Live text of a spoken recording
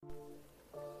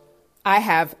I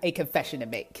have a confession to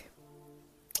make.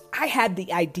 I had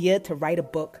the idea to write a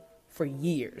book for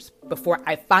years before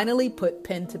I finally put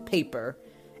pen to paper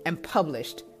and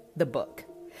published the book.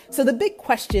 So the big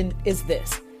question is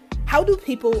this: how do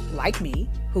people like me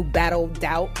who battle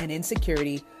doubt and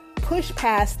insecurity push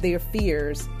past their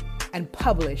fears and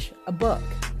publish a book?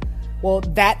 Well,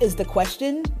 that is the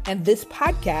question, and this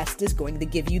podcast is going to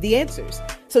give you the answers.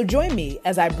 So join me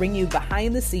as I bring you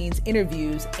behind the scenes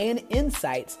interviews and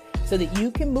insights so that you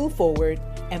can move forward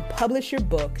and publish your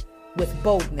book with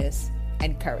boldness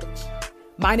and courage.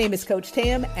 My name is Coach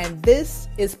Tam, and this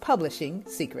is Publishing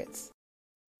Secrets.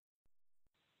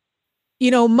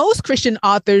 You know, most Christian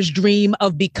authors dream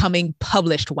of becoming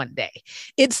published one day.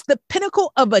 It's the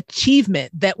pinnacle of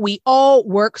achievement that we all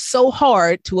work so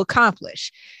hard to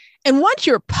accomplish. And once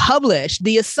you're published,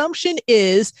 the assumption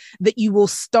is that you will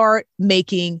start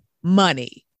making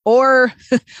money. Or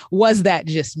was that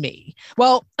just me?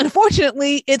 Well,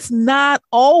 unfortunately, it's not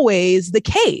always the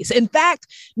case. In fact,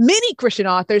 many Christian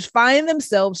authors find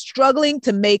themselves struggling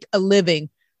to make a living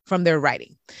from their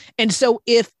writing. And so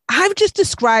if I've just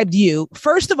described you,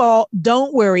 first of all,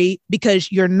 don't worry,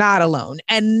 because you're not alone.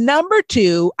 And number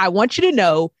two, I want you to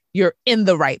know you're in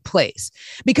the right place,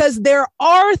 because there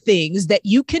are things that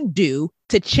you can do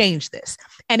to change this.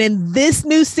 And in this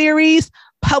new series,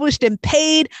 Published and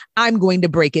Paid, I'm going to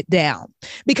break it down.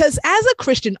 Because as a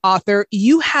Christian author,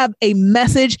 you have a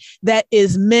message that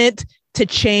is meant to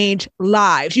change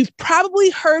lives. You've probably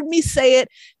heard me say it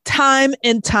time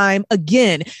and time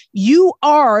again. You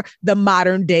are the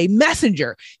modern day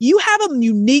messenger. You have a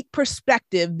unique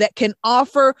perspective that can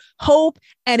offer hope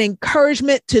and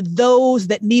encouragement to those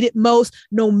that need it most,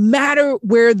 no matter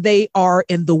where they are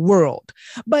in the world.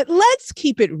 But let's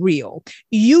keep it real.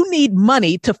 You need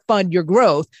money to fund your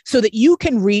growth so that you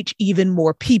can reach even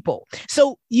more people.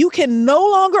 So you can no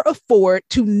longer afford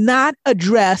to not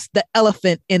address the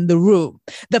elephant in the room,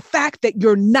 the fact that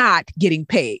you're not getting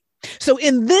paid. So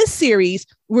in this series,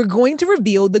 we're going to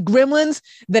reveal the gremlins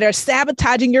that are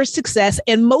sabotaging your success,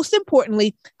 and most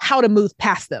importantly, how to move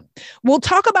past them. We'll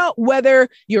talk about whether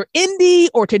you're indie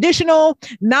or traditional,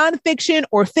 nonfiction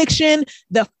or fiction,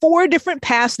 the 4 different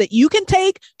paths that you can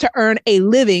take to earn a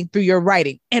living through your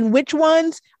writing, and which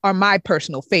ones are my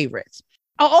personal favorites.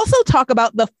 I'll also talk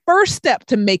about the first step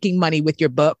to making money with your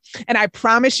book, and I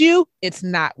promise you, it's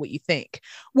not what you think.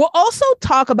 We'll also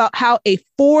talk about how a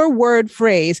 4-word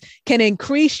phrase can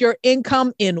increase your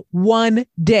income in one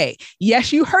day.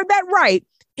 Yes, you heard that right.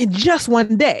 In just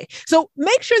one day. So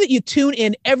make sure that you tune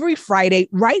in every Friday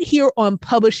right here on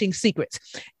Publishing Secrets.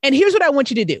 And here's what I want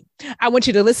you to do. I want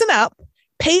you to listen up,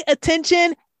 pay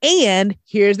attention, and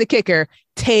here's the kicker: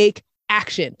 take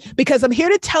action, because I'm here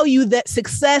to tell you that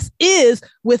success is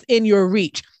within your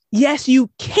reach. Yes, you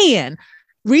can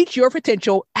reach your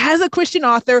potential as a Christian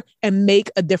author and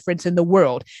make a difference in the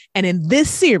world. And in this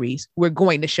series, we're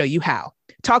going to show you how.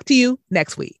 Talk to you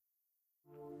next week.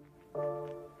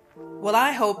 Well,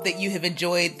 I hope that you have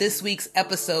enjoyed this week's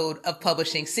episode of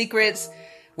Publishing Secrets,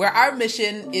 where our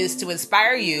mission is to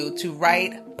inspire you to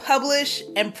write, publish,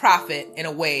 and profit in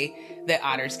a way that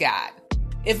honors God.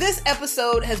 If this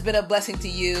episode has been a blessing to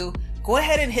you, go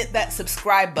ahead and hit that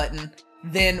subscribe button,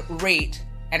 then rate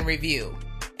and review.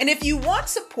 And if you want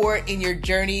support in your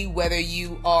journey, whether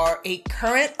you are a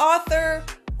current author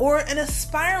or an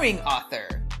aspiring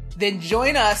author, then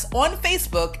join us on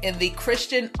Facebook in the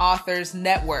Christian Authors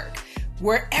Network.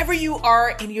 Wherever you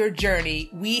are in your journey,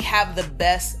 we have the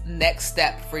best next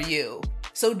step for you.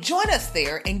 So join us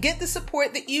there and get the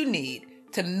support that you need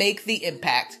to make the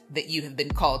impact that you have been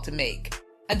called to make.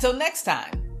 Until next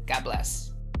time, God bless.